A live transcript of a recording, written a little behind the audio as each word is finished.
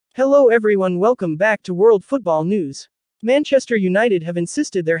Hello everyone, welcome back to World Football News. Manchester United have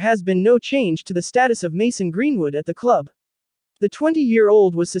insisted there has been no change to the status of Mason Greenwood at the club. The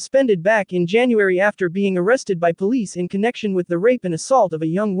 20-year-old was suspended back in January after being arrested by police in connection with the rape and assault of a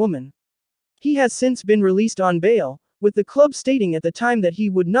young woman. He has since been released on bail, with the club stating at the time that he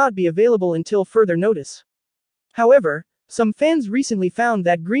would not be available until further notice. However, some fans recently found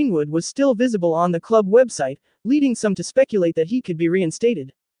that Greenwood was still visible on the club website, leading some to speculate that he could be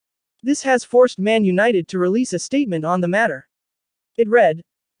reinstated. This has forced Man United to release a statement on the matter. It read,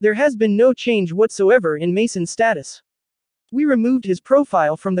 "There has been no change whatsoever in Mason's status. We removed his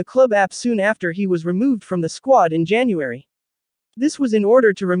profile from the club app soon after he was removed from the squad in January. This was in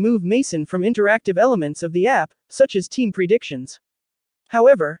order to remove Mason from interactive elements of the app, such as team predictions.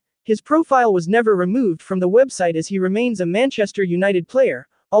 However, his profile was never removed from the website as he remains a Manchester United player,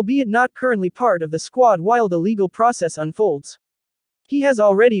 albeit not currently part of the squad while the legal process unfolds. He has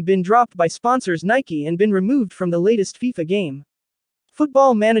already been dropped by sponsors Nike and been removed from the latest FIFA game.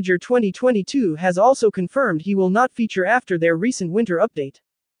 Football Manager 2022 has also confirmed he will not feature after their recent winter update.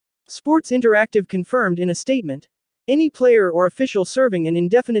 Sports Interactive confirmed in a statement, any player or official serving an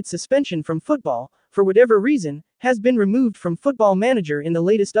indefinite suspension from football, for whatever reason, has been removed from Football Manager in the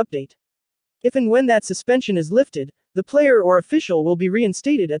latest update. If and when that suspension is lifted, the player or official will be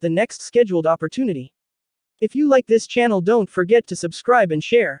reinstated at the next scheduled opportunity. If you like this channel, don't forget to subscribe and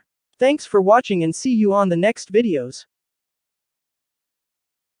share. Thanks for watching and see you on the next videos.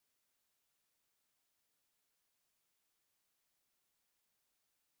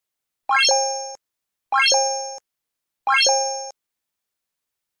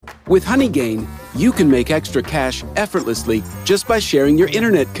 With HoneyGain, you can make extra cash effortlessly just by sharing your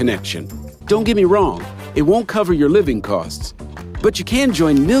internet connection. Don't get me wrong, it won't cover your living costs. But you can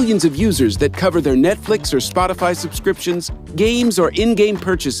join millions of users that cover their Netflix or Spotify subscriptions, games, or in-game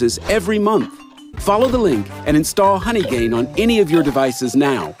purchases every month. Follow the link and install HoneyGain on any of your devices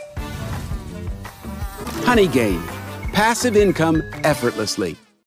now. HoneyGain. Passive income effortlessly.